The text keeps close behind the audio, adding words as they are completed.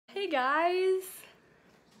guys,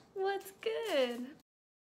 what's good?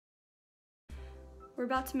 We're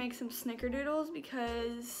about to make some snickerdoodles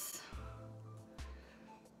because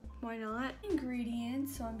why not?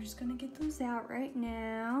 Ingredients, so I'm just gonna get those out right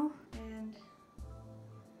now. And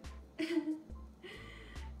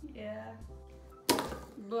yeah,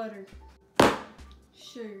 butter,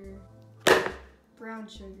 sugar, brown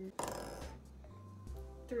sugar,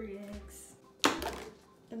 3 eggs,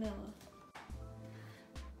 vanilla,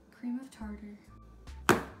 cream of tartar,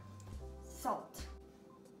 salt,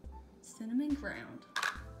 cinnamon ground.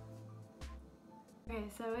 Okay,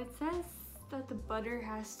 so it says that the butter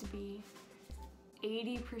has to be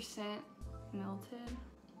 80% melted.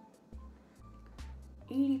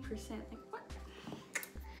 80%, like what?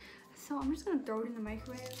 So I'm just gonna throw it in the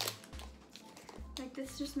microwave. Like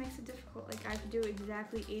this just makes it difficult. Like I have to do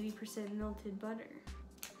exactly 80% melted butter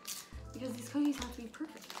because these cookies have to be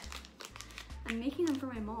perfect. I'm making them for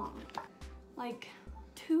my mom. Like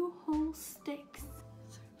 2 whole sticks.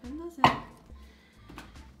 So put those in.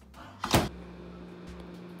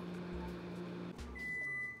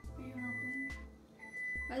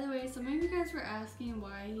 By the way, some of you guys were asking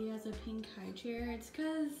why he has a pink high chair. It's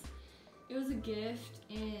because it was a gift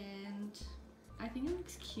and I think it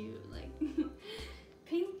looks cute. Like,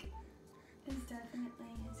 pink is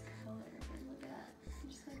definitely his color. Look at that.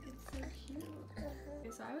 Just like, it's so cute. Okay,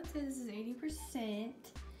 so I would say this is 80%.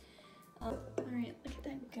 Alright, look at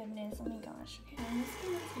that goodness. Oh my gosh. Okay, I'm just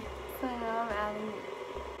gonna take it. So now I'm adding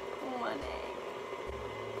 1 egg.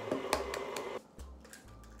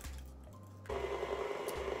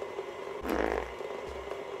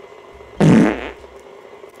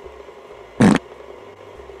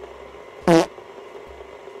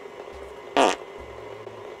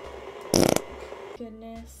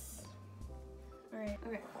 Goodness. Alright,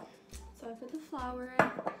 okay. So I put the flour in.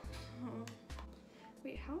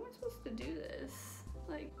 Wait, how am I supposed to do this?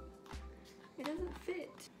 Like, it doesn't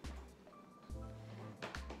fit.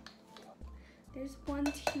 There's 1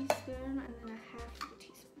 teaspoon and then a half of a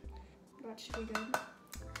teaspoon. That should be good.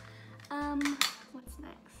 What's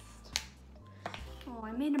next? Oh,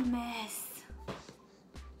 I made a mess.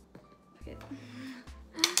 Okay.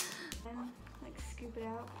 And, like, scoop it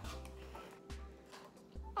out.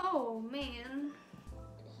 Oh man,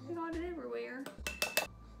 I got it everywhere.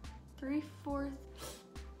 3/4.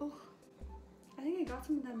 Oh, I think I got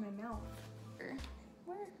some of that in my mouth.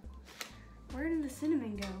 Where did the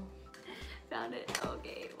cinnamon go? Found it.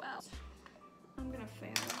 Okay, wow. I'm gonna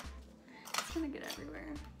fail. It's gonna get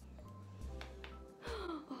everywhere.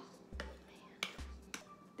 Oh man.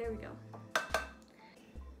 There we go.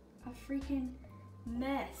 A freaking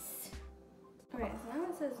mess. Okay, so now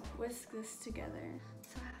it says whisk this together.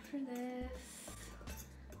 So after this,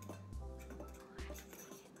 I have to put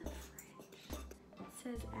it in the fridge. It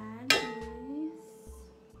says add these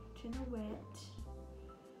to the wet.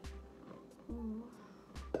 Ooh.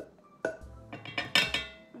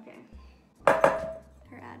 Okay,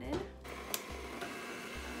 they're added.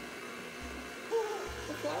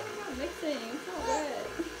 The flour's not mixing, it's not wet.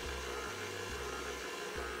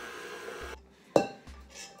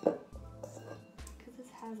 Because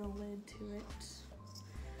this has a lid to it.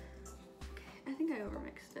 I think I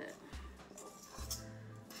overmixed it.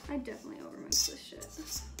 I definitely overmixed this shit.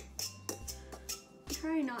 I'm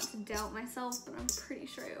trying not to doubt myself, but I'm pretty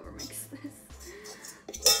sure I overmixed this.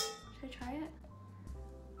 Should I try it?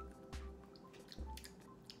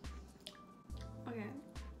 Okay.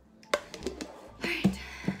 Alright.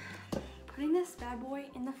 Putting this bad boy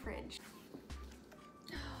in the fridge.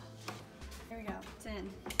 There we go. It's in.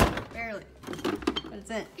 Barely. But it's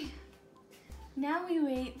in. Now we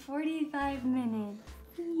wait 45 minutes.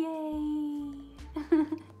 Yay!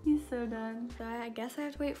 He's so done. So I guess I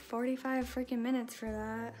have to wait 45 freaking minutes for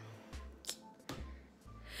that.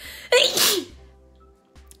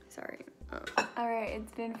 Sorry. Alright,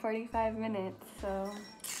 it's been 45 minutes, so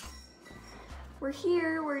we're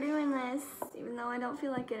here, we're doing this, even though I don't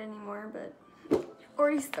feel like it anymore, but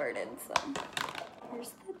already started, so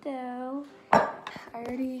here's the dough. I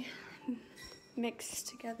already mixed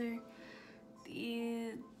together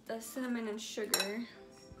the cinnamon and sugar.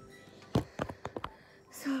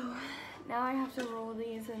 So now I have to roll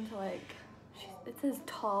these into like, it says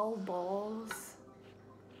tall balls.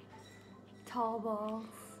 Tall balls.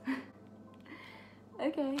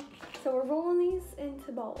 Okay, so we're rolling these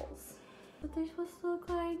into balls. What they're supposed to look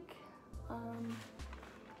like.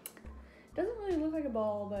 Doesn't really look like a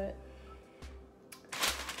ball, but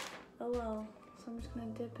oh well. So I'm just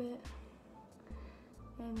gonna dip it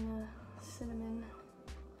in the cinnamon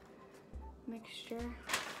mixture.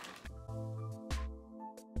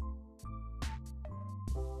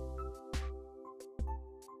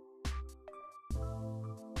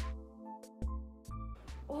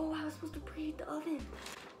 Oh, I was supposed to preheat the oven.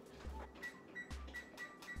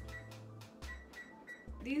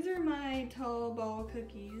 These are my tall ball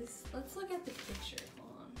cookies. Let's look at the picture.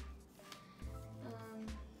 Hold on.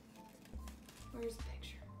 Where's the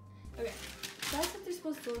picture? Okay, that's what they're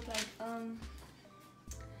supposed to look like.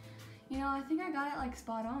 You know, I think I got it like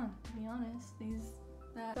spot on, to be honest.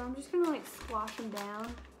 So I'm just gonna like squash them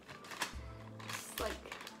down. It's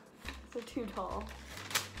like, they're too tall.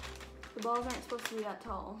 The balls aren't supposed to be that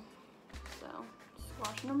tall. So,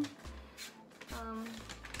 squashing them.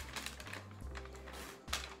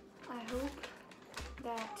 I hope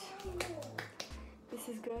that this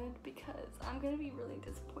is good because I'm gonna be really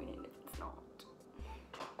disappointed if it's not.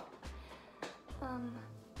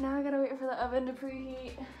 Now I gotta wait for the oven to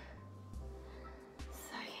preheat.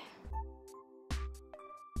 So yeah.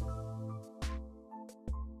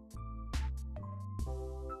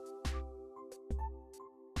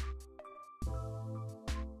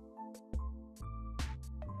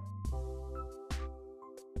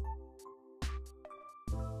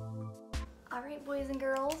 All right, boys and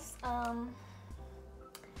girls,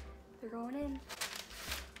 they're going in.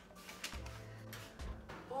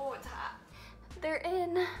 Oh, it's hot. They're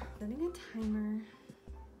in. Setting a timer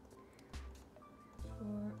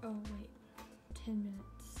for, oh wait, 10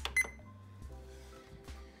 minutes.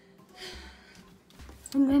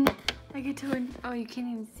 And then I get to, oh, you can't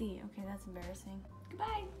even see. Okay, that's embarrassing.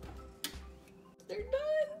 Goodbye. They're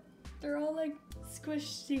done. They're all like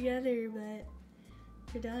squished together, but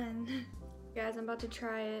they're done. Guys, I'm about to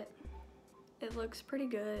try it. It looks pretty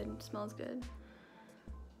good. It smells good.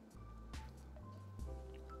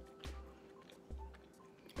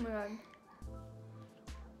 Oh my god.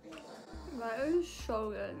 That is so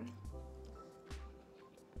good.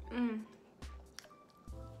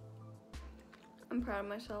 I'm proud of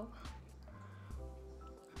myself.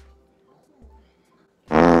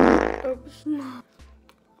 Oops.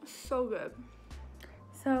 So good.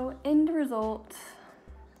 So, end result.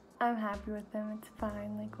 I'm happy with them. It's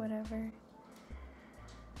fine, like whatever.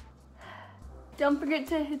 Don't forget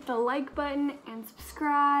to hit the like button and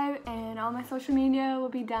subscribe, and all my social media will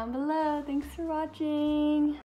be down below. Thanks for watching.